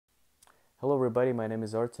Hello everybody, my name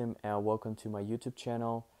is Artem and welcome to my YouTube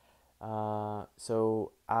channel.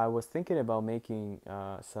 So I was thinking about making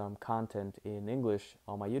some content in English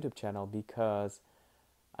on my YouTube channel because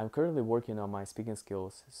I'm currently working on my speaking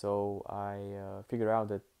skills. So I figured out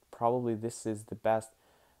that probably this is the best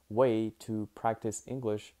way to practice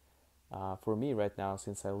English for me right now,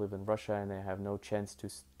 since I live in Russia and I have no chance to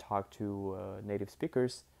talk to native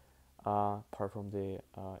speakers apart from the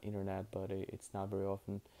internet, but it's not very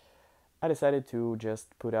often. I decided to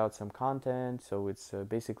just put out some content, so it's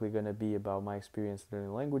basically going to be about my experience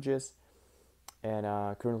learning languages. And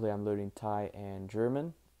currently, I'm learning Thai and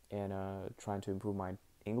German, and trying to improve my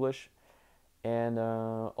English. And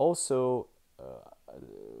also,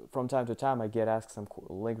 from time to time, I get asked some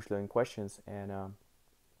language learning questions, and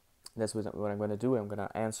that's what I'm going to do. I'm going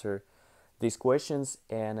to answer these questions.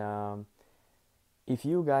 And if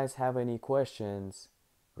you guys have any questions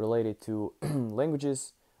related to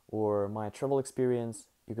languages or my travel experience,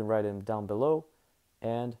 you can write them down below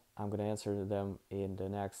and I'm going to answer them in the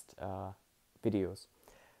next videos.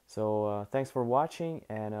 So thanks for watching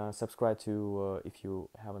and subscribe to, if you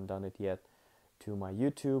haven't done it yet, to my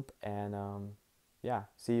YouTube. And yeah,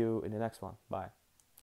 see you in the next one. Bye.